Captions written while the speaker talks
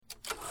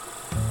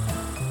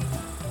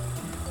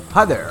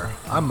Hi there,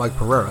 I'm Mike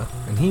Pereira,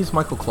 and he's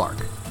Michael Clark,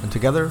 and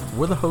together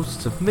we're the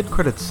hosts of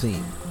Mid-Credit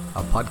Scene,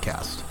 a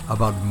podcast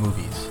about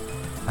movies.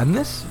 And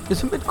this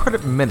is a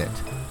Mid-Credit Minute,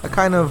 a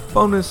kind of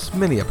bonus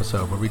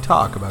mini-episode where we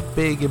talk about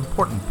big,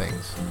 important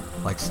things,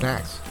 like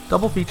snacks,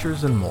 double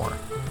features, and more.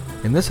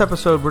 In this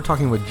episode, we're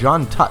talking with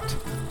John Tutt,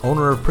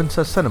 owner of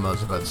Princess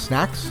Cinemas, about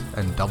snacks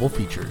and double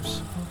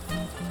features.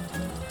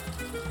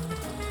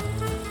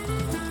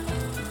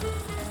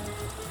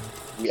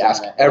 We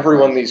ask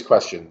everyone these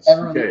questions.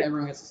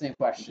 Everyone gets the same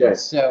question. Okay.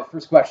 So,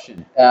 first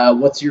question.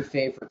 What's your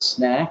favorite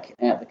snack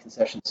at the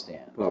concession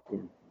stand?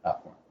 Popcorn.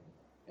 Popcorn.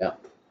 Yeah.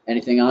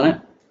 Anything on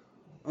it?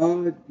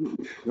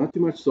 Not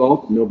too much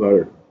salt, no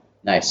butter.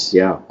 Nice.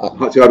 Yeah,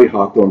 it's gotta be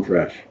hot and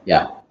fresh.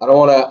 Yeah. I don't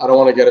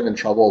want to get him in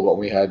trouble, but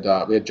we had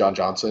John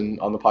Johnson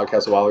on the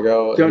podcast a while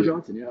ago. John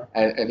Johnson, yeah.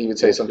 And he would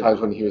say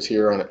sometimes when he was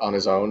here on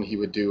his own, he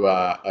would do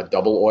a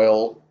double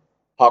oil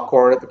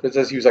popcorn at the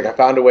Princess. He was like, I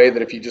found a way that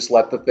if you just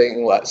let the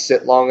thing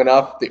sit long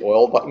enough, the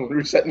oil button would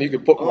reset and you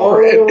could put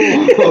more in.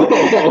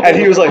 And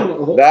he was like,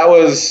 that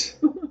was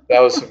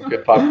some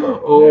good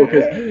popcorn. Oh,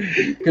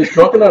 because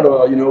coconut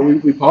oil,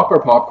 we pop our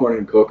popcorn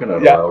in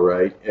coconut oil,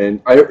 right?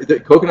 And the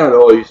coconut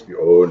oil used to be,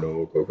 oh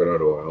no,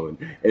 coconut oil.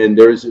 And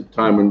there was a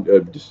time when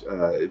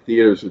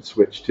theaters would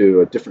switch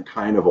to a different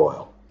kind of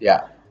oil.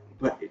 Yeah.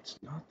 But it's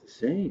not the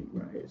same,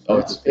 right?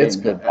 It's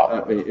good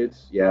popcorn. I mean,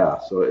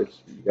 so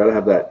you got to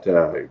have that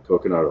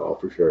coconut oil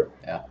for sure.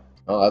 Yeah.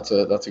 Oh, that's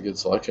a good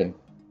selection.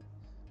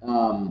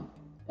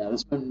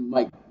 This one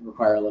might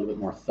require a little bit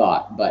more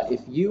thought, but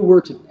if you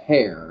were to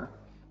pair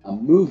a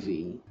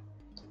movie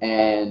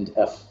and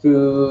a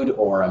food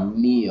or a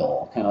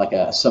meal, kind of like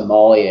a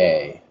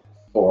sommelier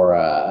for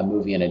a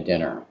movie and a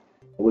dinner,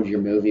 what would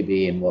your movie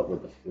be and what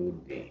would the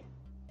food be?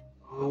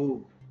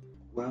 Oh,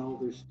 well,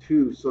 there's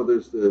two. So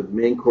there's the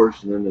main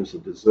course and then there's a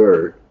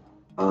dessert.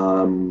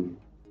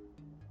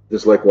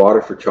 There's like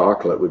water for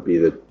chocolate would be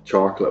the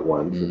chocolate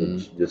one for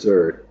the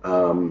dessert.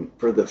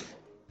 For the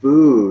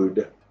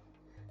food,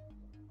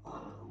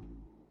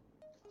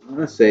 I'm going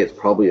to say it's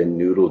probably a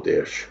noodle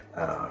dish.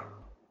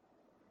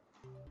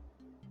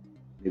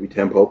 Maybe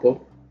Tampopo.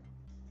 All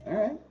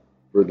right.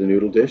 For the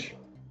noodle dish.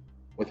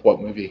 With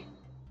what movie?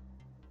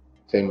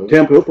 Same movie?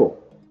 Tampopo.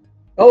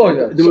 Oh,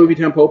 yeah. The movie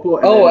Tampopo.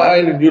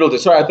 I noodle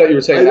dish. Sorry, I thought you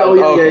were saying. Yeah.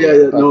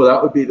 No,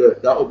 that would be the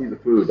food. That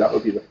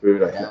would be the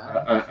food.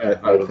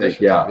 I would think.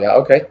 Yeah. Yeah.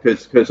 Okay.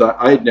 Because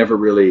I had never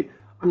really.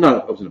 I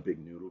wasn't a big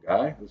noodle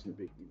guy. I wasn't a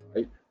big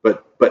right.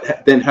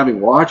 But then having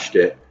watched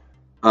it,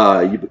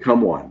 you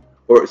become one.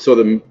 Or so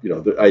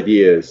the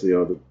idea is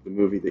the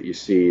movie that you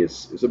see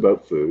is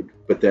about food,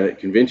 but then it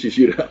convinces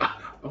you to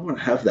I want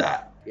to have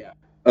that. Yeah.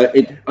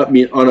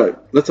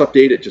 Let's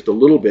update it just a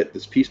little bit.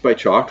 This Piece by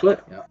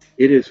Chocolate. Yeah.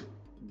 It is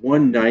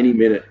 1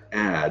 90-minute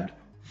ad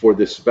for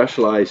this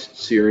specialized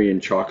Syrian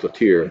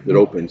chocolatier that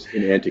opens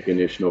in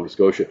Antigonish, Nova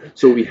Scotia.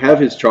 So we have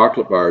his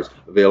chocolate bars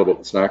available at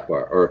the snack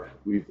bar, or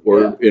we've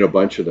ordered in a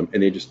bunch of them,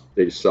 and they just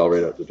sell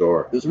right out the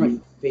door. Those are my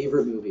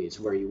favorite movies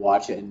where you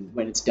watch it and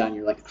when it's done,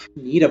 you're like, I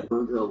need a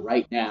burger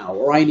right now,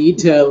 or I need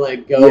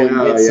to go and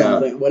get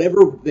something,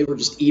 whatever they were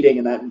just eating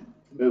in that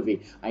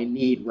movie. I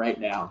need right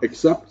now.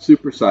 Except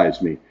Super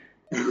Size Me.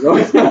 I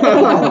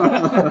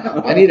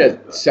need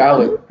a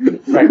salad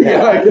right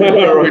now,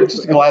 or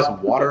just a glass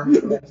of water.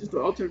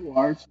 I'll take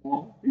water,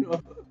 small,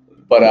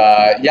 But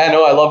I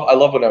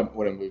love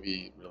when a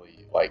movie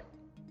really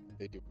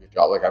they do a good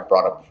job. Like I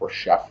brought up before,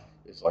 Chef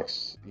is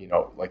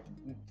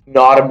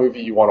not a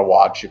movie you want to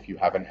watch if you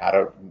haven't had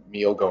a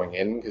meal going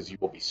in because you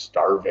will be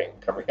starving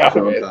coming out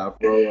of it.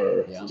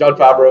 Jon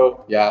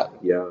Favreau, yeah.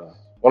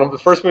 One of the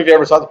first movie I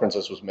ever saw, The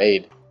Princess, was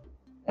Made.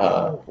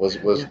 Was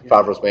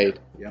Favreau's Made.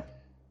 Yeah.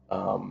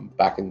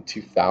 Back in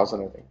 2000,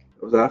 I think.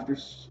 It was after.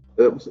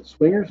 Was it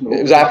Swingers? No.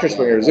 It was after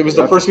Swingers. It was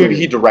the first movie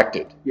he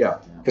directed. Yeah.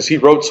 Because he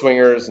wrote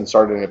Swingers and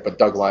started in it, but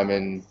Doug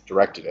Liman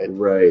directed it.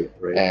 Right.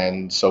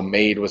 And so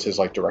Made was his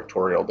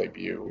directorial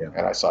debut. Yeah.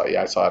 And I saw it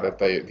at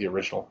the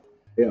original.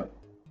 Yeah.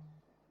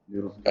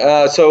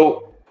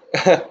 So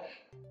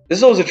this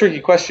is always a tricky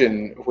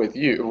question with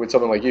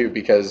someone like you,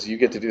 because you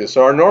get to do this.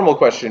 So our normal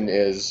question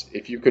is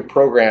if you could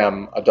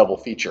program a double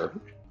feature,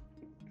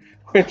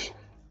 which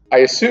I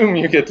assume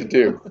you get to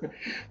do.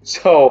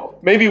 So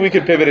maybe we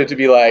could pivot it to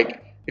be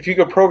like, if you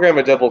could program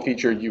a double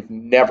feature you've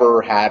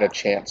never had a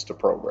chance to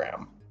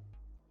program,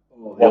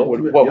 what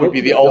would be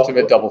the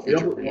ultimate double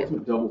feature for you?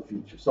 Ultimate double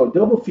feature. So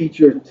double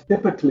feature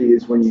typically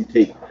is when you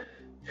take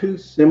two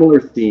similar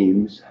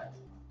themes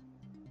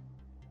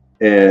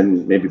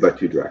and maybe by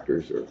two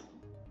directors or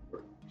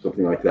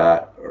something like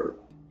that, or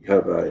you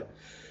have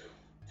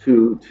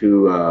two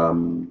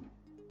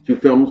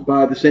films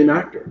by the same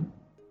actor.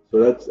 So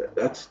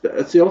that's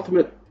the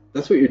ultimate.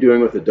 That's what you're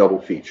doing with a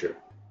double feature.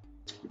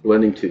 You're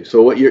blending two.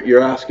 So what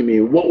you're asking me,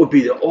 what would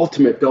be the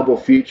ultimate double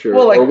feature,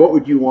 or what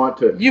would you want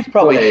to? You've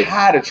probably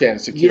had a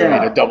chance to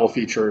curate a double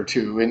feature or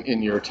two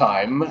in your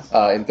time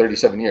in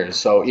 37 years.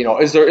 So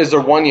is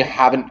there one you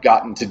haven't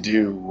gotten to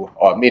do?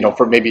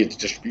 For maybe it's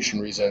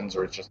distribution reasons,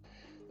 or it's just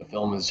the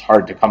film is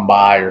hard to come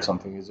by or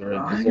something? Is there?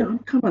 I'm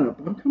coming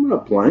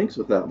up blanks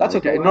with that. That's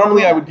okay. Michael.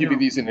 Normally, I would give you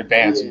these in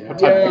advance. Yeah. Put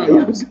time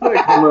to think about it.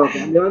 I'm coming up.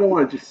 I mean, I don't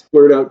want to just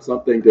splurt out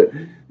something that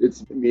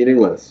it's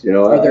meaningless. You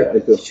know, Are there I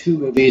feel, two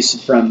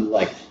movies from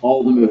like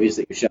all the movies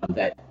that you've shown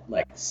that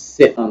like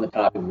sit on the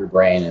top of your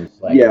brain as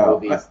like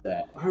movies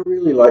that I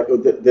really like.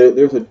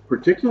 There's a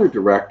particular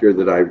director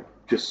that I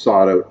just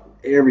sought out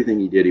everything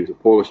he did. He was a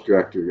Polish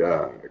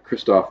director,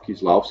 Krzysztof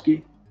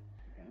Kieslowski,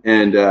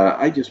 and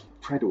I just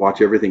tried to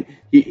watch everything.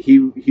 He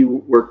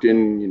worked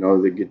in the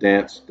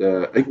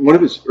Gdansk. I think one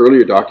of his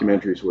earlier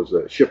documentaries was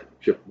ship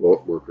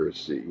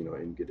workers,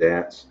 in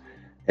Gdansk,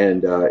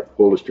 and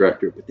Polish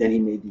director. But then he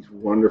made these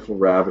wonderful,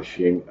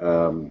 ravishing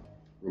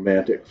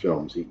romantic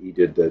films. He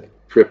did the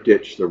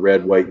Triptych, the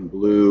Red, White, and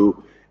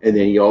Blue, and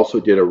then he also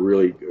did a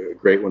really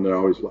great one that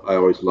I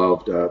always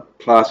loved,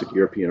 classic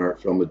European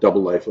art film, The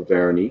Double Life of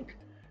Veronique.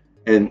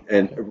 And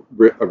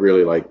I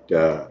really liked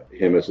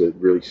him as a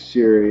really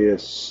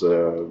serious,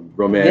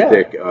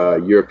 romantic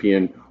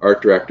European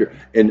art director.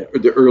 And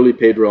the early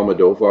Pedro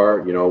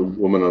Almodovar,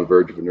 Woman on the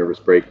Verge of a Nervous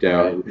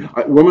Breakdown.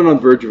 Right. Woman on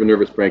the Verge of a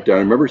Nervous Breakdown. I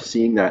remember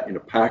seeing that in a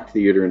packed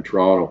theater in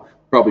Toronto,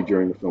 probably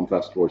during the film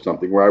festival or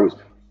something, where I was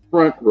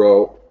front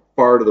row,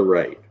 far to the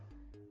right.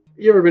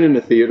 You ever been in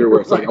a theater where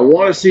it's like, I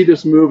want to see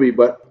this movie,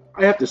 but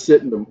I have to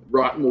sit in the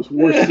most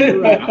worst seat.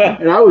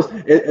 And I was,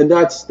 and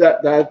that's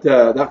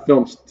that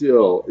film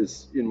still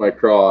is in my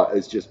craw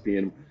as just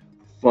being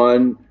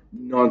fun,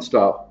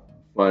 nonstop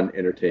fun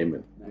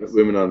entertainment. Nice.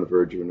 Women on the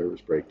Verge of a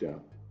Nervous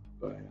Breakdown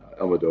by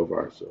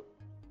Almodovar. So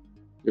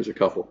there's a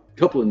couple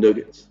of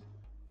nuggets.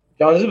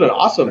 John, this has been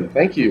awesome.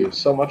 Thank you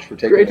so much for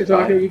taking Great to the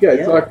talk time. to you guys.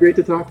 Yeah. Great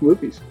to talk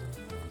movies.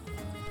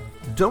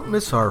 Don't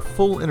miss our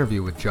full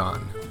interview with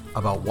John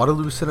about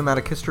Waterloo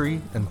cinematic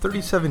history and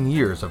 37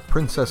 years of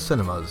Princess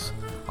Cinemas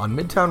on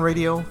Midtown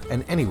Radio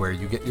and anywhere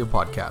you get your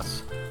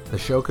podcasts. The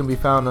show can be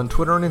found on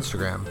Twitter and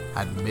Instagram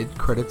at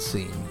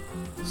MidCreditsScene.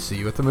 See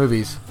you at the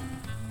movies.